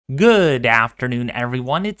Good afternoon,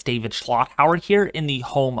 everyone. It's David Schlotthauer here in the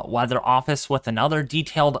home weather office with another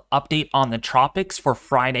detailed update on the tropics for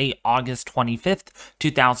Friday, August 25th,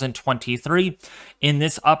 2023. In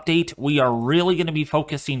this update, we are really going to be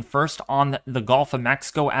focusing first on the Gulf of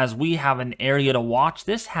Mexico as we have an area to watch.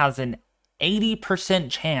 This has an 80%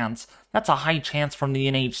 chance, that's a high chance from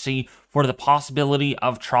the NHC, for the possibility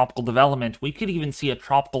of tropical development. We could even see a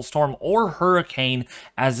tropical storm or hurricane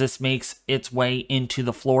as this makes its way into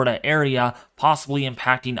the Florida area, possibly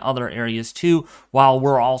impacting other areas too, while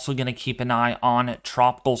we're also going to keep an eye on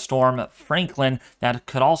Tropical Storm Franklin that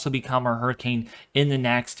could also become a hurricane in the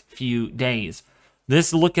next few days.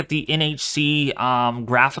 This look at the NHC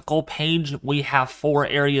graphical page, we have 4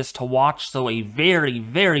 areas to watch, so a very,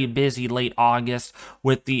 very busy late August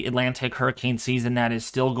with the Atlantic hurricane season that is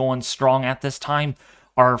still going strong at this time.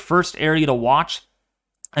 Our first area to watch,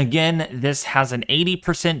 again, this has an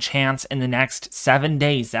 80% chance in the next 7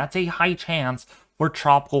 days. That's a high chance for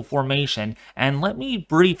tropical formation. And let me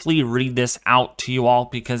briefly read this out to you all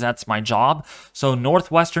because that's my job. So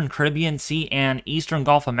Northwestern Caribbean Sea and Eastern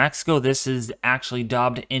Gulf of Mexico, this is actually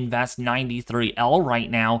dubbed Invest 93L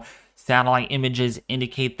right now. Satellite images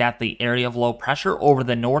indicate that the area of low pressure over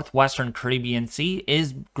the Northwestern Caribbean Sea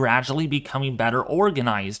is gradually becoming better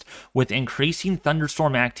organized, with increasing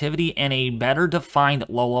thunderstorm activity and a better defined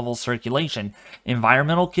low-level circulation.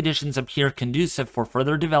 Environmental conditions appear conducive for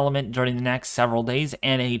further development during the next several days,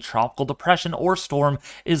 and a tropical depression or storm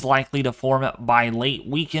is likely to form by late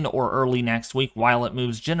weekend or early next week, while it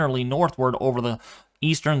moves generally northward over the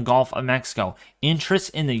Eastern Gulf of Mexico. Interests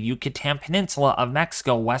in the Yucatan Peninsula of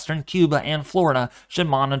Mexico, western Cuba, and Florida should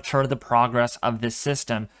monitor the progress of this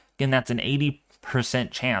system. Again, that's an 80%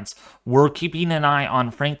 chance. We're keeping an eye on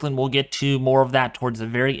Franklin. We'll get to more of that towards the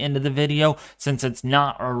very end of the video since it's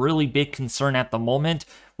not a really big concern at the moment,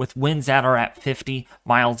 with winds that are at 50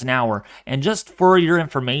 miles an hour. And just for your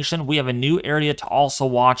information, we have a new area to also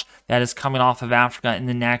watch that is coming off of Africa in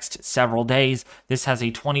the next several days. This has a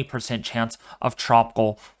 20% chance of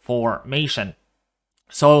tropical formation.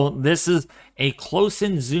 So this is a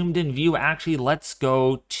close-in, zoomed-in view. Actually, let's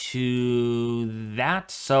go to that.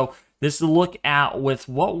 So this is a look at with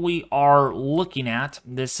what we are looking at.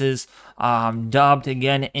 This is dubbed,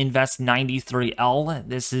 again, Invest 93L.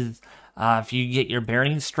 This is if you get your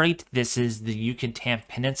bearings straight, this is the Yucatan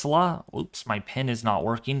Peninsula. Oops, my pen is not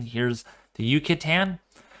working. Here's the Yucatan.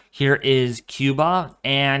 Here is Cuba,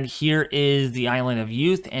 and here is the island of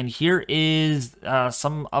Youth, and here is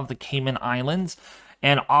some of the Cayman Islands.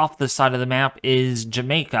 And off the side of the map is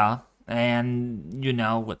Jamaica, and you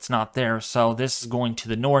know it's not there, so this is going to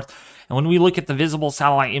the north. And when we look at the visible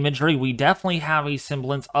satellite imagery, we definitely have a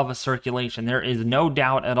semblance of a circulation. There is no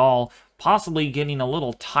doubt at all, possibly getting a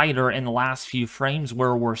little tighter in the last few frames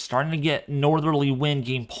where we're starting to get northerly wind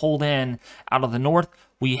getting pulled in out of the north.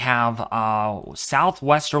 We have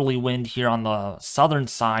southwesterly wind here on the southern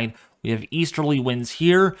side. We have easterly winds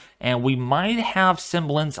here, and we might have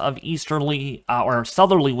semblance of easterly or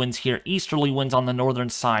southerly winds here, easterly winds on the northern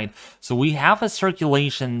side. So we have a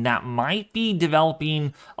circulation that might be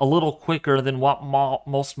developing a little quicker than what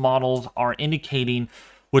most models are indicating,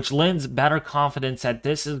 which lends better confidence that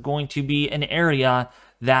this is going to be an area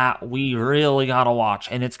that we really got to watch.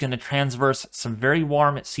 And it's going to transverse some very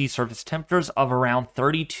warm sea surface temperatures of around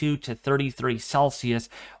 32 to 33 Celsius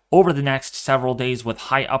over the next several days with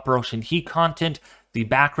high upper ocean heat content. The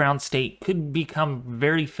background state could become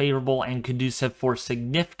very favorable and conducive for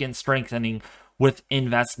significant strengthening with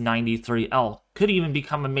Invest 93L. Could even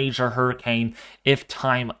become a major hurricane if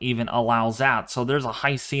time even allows that. So there's a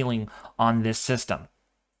high ceiling on this system.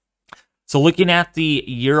 So looking at the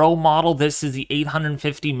Euro model, this is the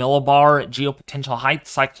 850 millibar geopotential height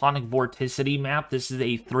cyclonic vorticity map. This is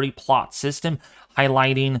a 3-plot system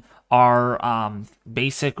highlighting our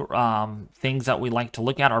basic things that we like to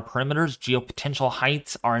look at. Our perimeters, geopotential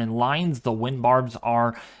heights are in lines. The wind barbs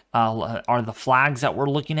are the flags that we're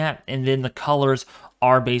looking at, and then the colors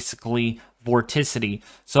are basically vorticity.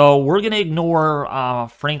 So we're going to ignore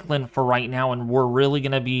Franklin for right now, and we're really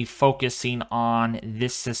going to be focusing on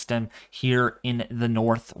this system here in the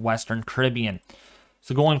Northwestern Caribbean.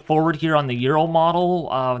 So going forward here on the Euro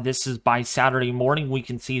model, this is by Saturday morning. We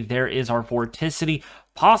can see there is our vorticity.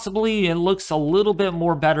 Possibly it looks a little bit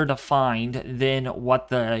more better defined than what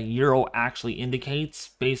the Euro actually indicates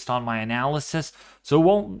based on my analysis. So it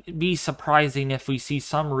won't be surprising if we see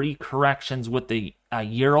some recorrections with the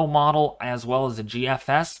Euro model as well as the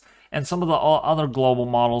GFS and some of the other global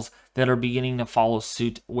models that are beginning to follow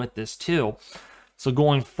suit with this too. So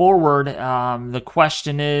going forward, the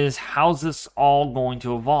question is, how's this all going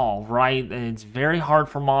to evolve, right? It's very hard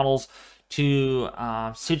for models to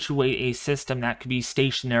situate a system that could be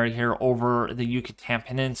stationary here over the Yucatan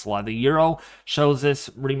Peninsula. The Euro shows this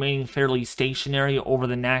remaining fairly stationary over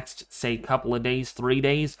the next, say, couple of days, 3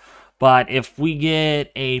 days. But if we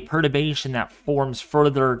get a perturbation that forms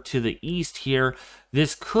further to the east here,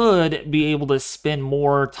 this could be able to spend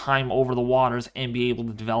more time over the waters and be able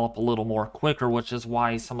to develop a little more quicker, which is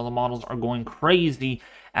why some of the models are going crazy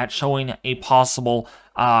at showing a possible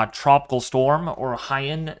tropical storm or a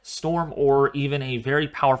high-end storm or even a very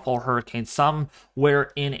powerful hurricane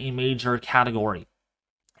somewhere in a major category.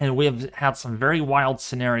 And we have had some very wild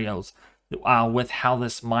scenarios with how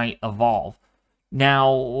this might evolve.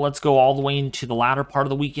 Now, let's go all the way into the latter part of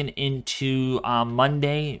the weekend, into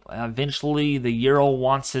Monday. Eventually, the Euro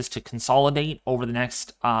wants us to consolidate over the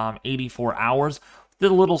next 84 hours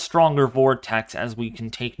with a little stronger vortex, as we can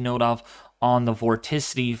take note of on the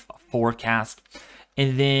vorticity forecast.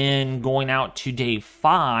 And then going out to day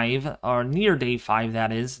 5, or near day 5,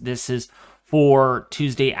 that is. This is for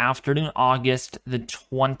Tuesday afternoon, August the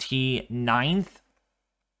 29th.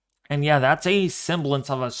 And yeah, that's a semblance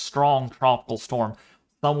of a strong tropical storm.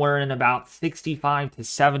 Somewhere in about 65 to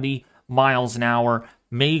 70 miles an hour.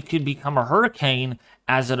 Could become a hurricane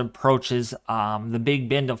as it approaches the Big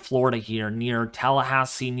Bend of Florida here, near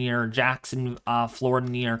Tallahassee, near Jackson, Florida,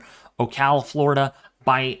 near Ocala, Florida,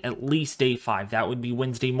 by at least day 5. That would be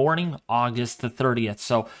Wednesday morning, August the 30th.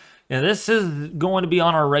 So this is going to be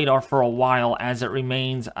on our radar for a while, as it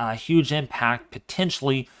remains a huge impact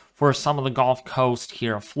potentially for some of the Gulf Coast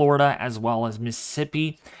here of Florida, as well as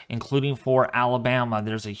Mississippi, including for Alabama.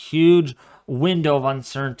 There's a huge window of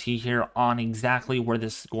uncertainty here on exactly where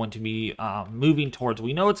this is going to be moving towards.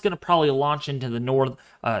 We know it's going to probably launch into the north,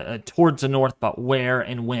 towards the north, but where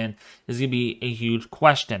and when is going to be a huge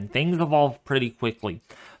question. Things evolve pretty quickly.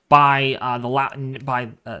 By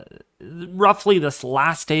roughly this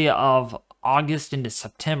last day of August into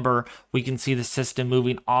September, we can see the system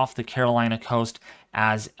moving off the Carolina coast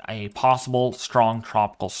as a possible strong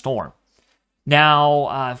tropical storm.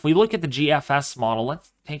 Now, if we look at the GFS model,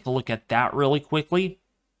 let's take a look at that really quickly.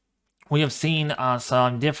 We have seen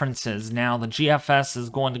some differences. Now, the GFS is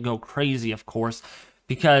going to go crazy, of course,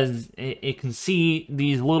 because it can see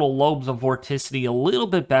these little lobes of vorticity a little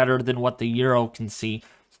bit better than what the Euro can see.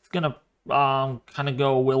 It's going to kind of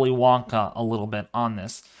go Willy Wonka a little bit on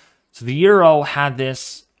this. So the Euro had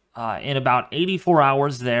this in about 84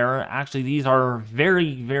 hours there. Actually, these are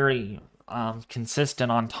very, very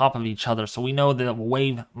consistent on top of each other. So we know that a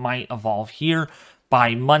wave might evolve here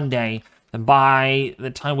by Monday. And by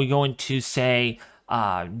the time we go into, say,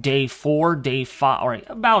 day 4, day 5, or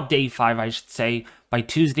about day 5, I should say, by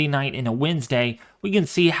Tuesday night into Wednesday, we can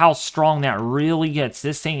see how strong that really gets.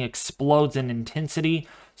 This thing explodes in intensity.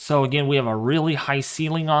 So again, we have a really high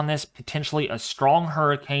ceiling on this, potentially a strong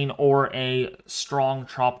hurricane or a strong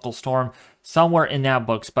tropical storm somewhere in that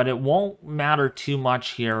books, but it won't matter too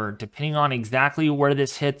much here. Depending on exactly where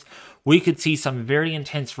this hits, we could see some very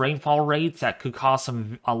intense rainfall rates that could cause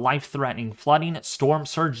some life-threatening flooding, storm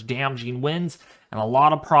surge, damaging winds, and a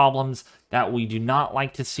lot of problems that we do not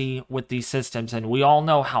like to see with these systems. And we all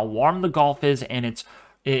know how warm the Gulf is, and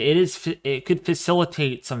it could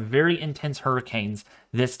facilitate some very intense hurricanes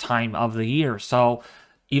this time of the year. So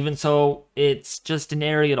even so, it's just an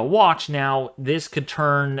area to watch. Now, this could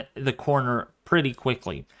turn the corner pretty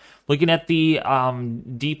quickly. Looking at the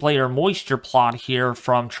deep layer moisture plot here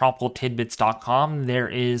from tropicaltidbits.com, there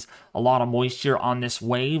is a lot of moisture on this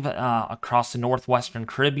wave across the Northwestern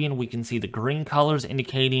Caribbean. We can see the green colors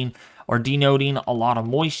indicating or denoting a lot of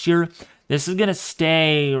moisture. This is going to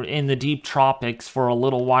stay in the deep tropics for a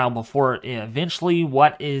little while before eventually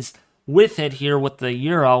what is with it here with the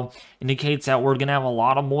Euro indicates that we're going to have a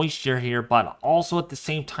lot of moisture here, but also at the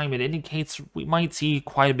same time it indicates we might see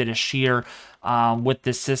quite a bit of shear with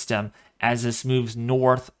this system as this moves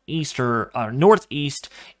northeast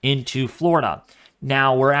into Florida.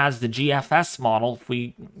 Now, whereas the GFS model, if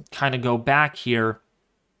we kind of go back here,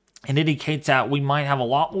 it indicates that we might have a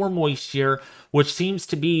lot more moisture, which seems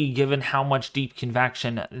to be, given how much deep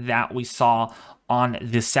convection that we saw on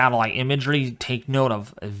the satellite imagery, take note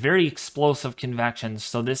of a very explosive convection.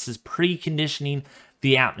 So this is preconditioning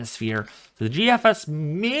the atmosphere. So the GFS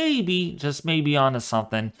maybe, just maybe onto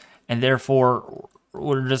something, and therefore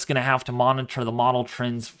we're just going to have to monitor the model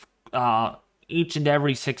trends each and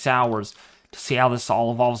every 6 hours to see how this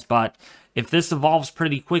all evolves. But if this evolves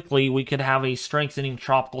pretty quickly, we could have a strengthening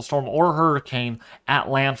tropical storm or hurricane at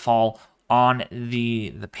landfall on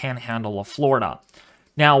the panhandle of Florida.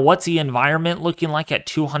 Now, what's the environment looking like at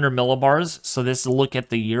 200 millibars? So this is a look at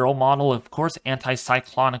the Euro model. Of course,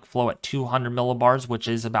 anticyclonic flow at 200 millibars, which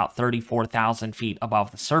is about 34,000 feet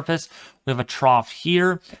above the surface. We have a trough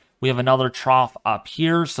here. We have another trough up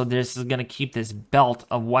here. So this is going to keep this belt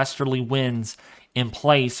of westerly winds in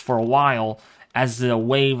place for a while as the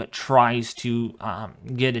wave tries to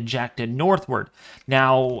get ejected northward.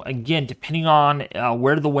 Now, again, depending on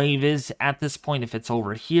where the wave is at this point, if it's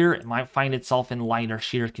over here, it might find itself in lighter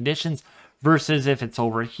shear conditions, versus if it's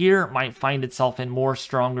over here, it might find itself in more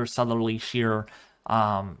stronger southerly shear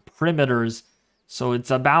perimeters. So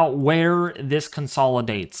it's about where this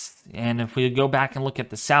consolidates. And if we go back and look at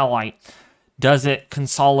the satellite, does it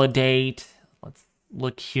consolidate? Let's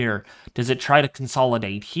look here. Does it try to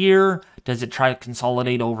consolidate here? Does it try to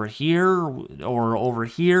consolidate over here or over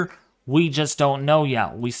here? We just don't know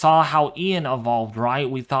yet. We saw how Ian evolved, right?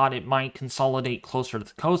 We thought it might consolidate closer to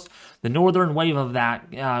the coast. The northern wave of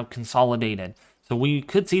that consolidated. So we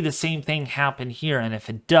could see the same thing happen here. And if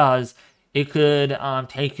it does, it could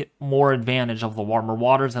take more advantage of the warmer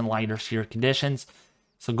waters and lighter shear conditions.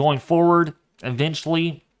 So going forward,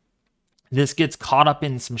 eventually, this gets caught up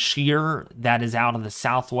in some shear that is out of the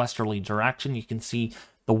southwesterly direction. You can see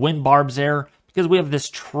the wind barbs there because we have this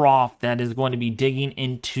trough that is going to be digging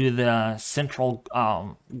into the central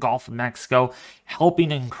Gulf of Mexico,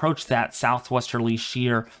 helping encroach that southwesterly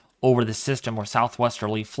shear over the system or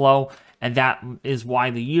southwesterly flow. And that is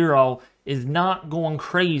why the Euro is not going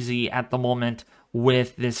crazy at the moment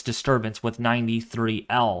with this disturbance with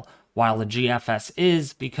 93L, while the GFS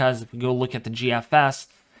is, because if we go look at the GFS,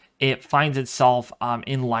 it finds itself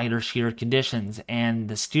in lighter shear conditions, and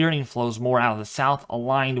the steering flows more out of the south,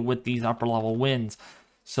 aligned with these upper level winds.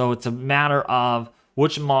 So it's a matter of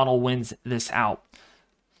which model wins this out.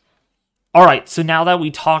 All right, so now that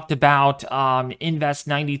we talked about Invest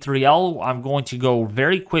 93L, I'm going to go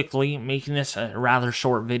very quickly, making this a rather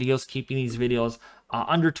short videos, keeping these videos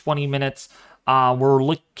under 20 minutes.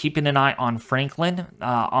 We're keeping an eye on Franklin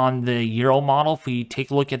on the Euro model. If we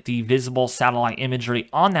take a look at the visible satellite imagery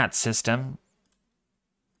on that system,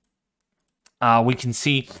 we can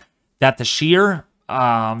see that the shear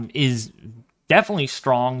is definitely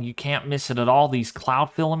strong. You can't miss it at all. These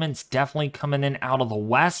cloud filaments definitely coming in out of the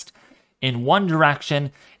west in one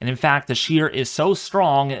direction, and in fact the shear is so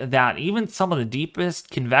strong that even some of the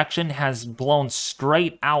deepest convection has blown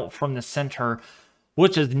straight out from the center,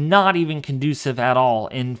 which is not even conducive at all.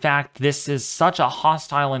 In fact, this is such a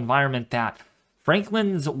hostile environment that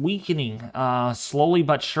Franklin's weakening slowly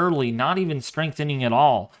but surely, not even strengthening at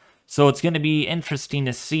all. So it's going to be interesting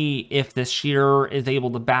to see if this shear is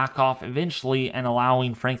able to back off eventually and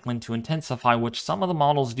allowing Franklin to intensify, which some of the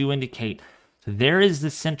models do indicate. So there is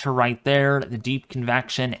the center right there, the deep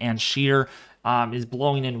convection and shear is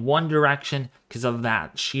blowing in one direction because of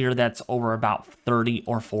that shear that's over about 30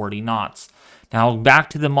 or 40 knots. Now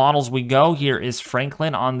back to the models we go. Here is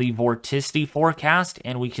Franklin on the vorticity forecast,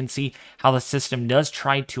 and we can see how the system does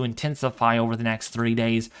try to intensify over the next 3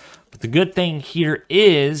 days. But the good thing here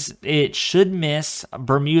is it should miss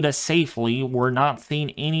Bermuda safely. We're not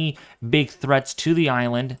seeing any big threats to the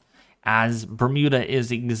island, as Bermuda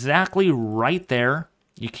is exactly right there.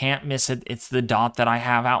 You can't miss it. It's the dot that I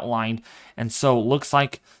have outlined. And so it looks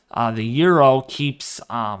like the Euro keeps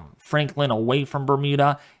Franklin away from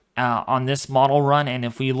Bermuda on this model run. And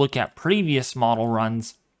if we look at previous model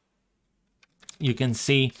runs, you can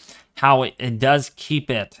see how it does keep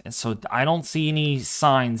it. And so I don't see any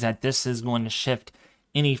signs that this is going to shift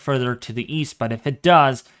any further to the east. But if it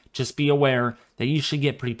does, just be aware that you should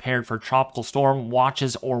get prepared for tropical storm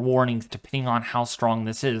watches or warnings depending on how strong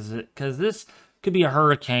this is, because this could be a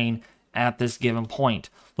hurricane at this given point.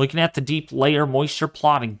 Looking at the deep layer moisture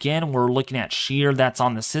plot, again, we're looking at shear that's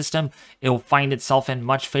on the system. It will find itself in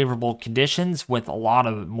much favorable conditions with a lot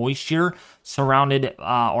of moisture surrounded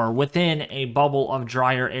or within a bubble of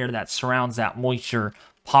drier air that surrounds that moisture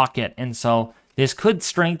pocket. And so this could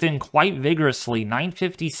strengthen quite vigorously,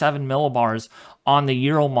 957 millibars on the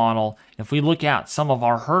Euro model. If we look at some of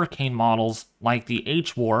our hurricane models, like the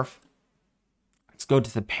H-Wharf, let's go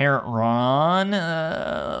to the parent run.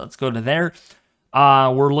 Let's go to there.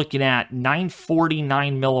 We're looking at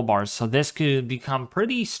 949 millibars. So this could become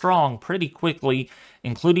pretty strong pretty quickly,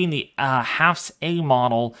 including the HAFS A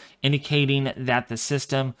model, indicating that the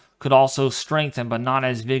system could also strengthen, but not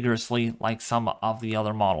as vigorously like some of the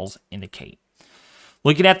other models indicate.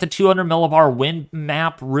 Looking at the 200 millibar wind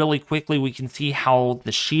map really quickly, we can see how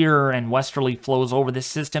the shear and westerly flows over this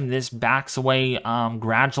system. This backs away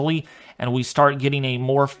gradually, and we start getting a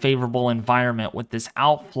more favorable environment with this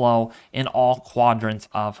outflow in all quadrants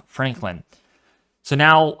of Franklin. So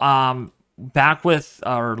now back with,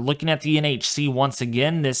 or looking at the NHC once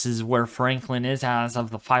again, this is where Franklin is as of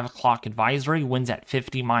the 5 o'clock advisory. Winds at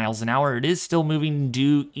 50 miles an hour. It is still moving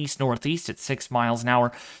due east-northeast at 6 miles an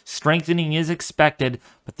hour. Strengthening is expected,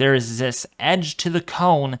 but there is this edge to the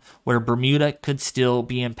cone where Bermuda could still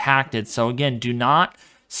be impacted. So again, do not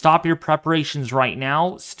stop your preparations right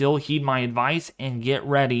now. Still heed my advice and get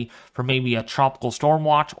ready for maybe a tropical storm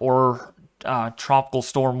watch or tropical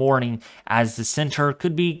storm warning, as the center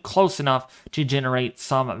could be close enough to generate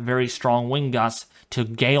some very strong wind gusts to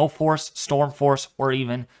gale force, storm force, or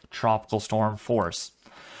even tropical storm force.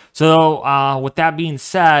 So with that being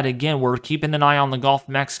said, again, we're keeping an eye on the Gulf of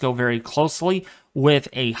Mexico very closely with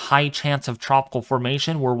a high chance of tropical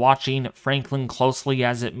formation. We're watching Franklin closely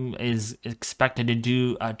as it is expected to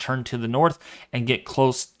do turn to the north and get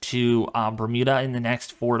close to Bermuda in the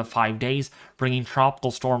next 4 to 5 days, bringing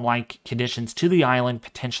tropical storm-like conditions to the island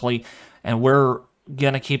potentially. And we're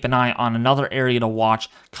going to keep an eye on another area to watch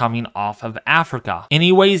coming off of Africa.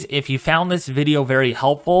 Anyways, if you found this video very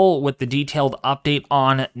helpful with the detailed update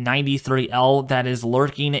on 93L that is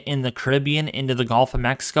lurking in the Caribbean into the Gulf of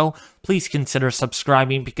Mexico, please consider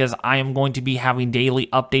subscribing, because I am going to be having daily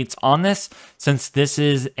updates on this, since this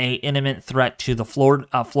is an imminent threat to the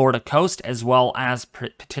Florida coast, as well as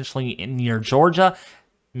potentially near Georgia,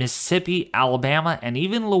 Mississippi, Alabama, and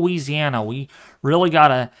even Louisiana. We really got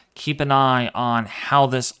to keep an eye on how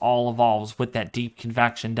this all evolves with that deep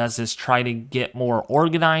convection. Does this try to get more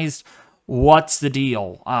organized? What's the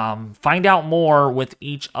deal? Find out more with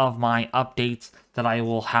each of my updates that I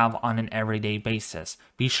will have on an everyday basis.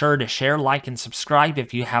 Be sure to share, like, and subscribe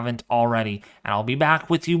if you haven't already, and I'll be back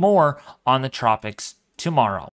with you more on the tropics tomorrow.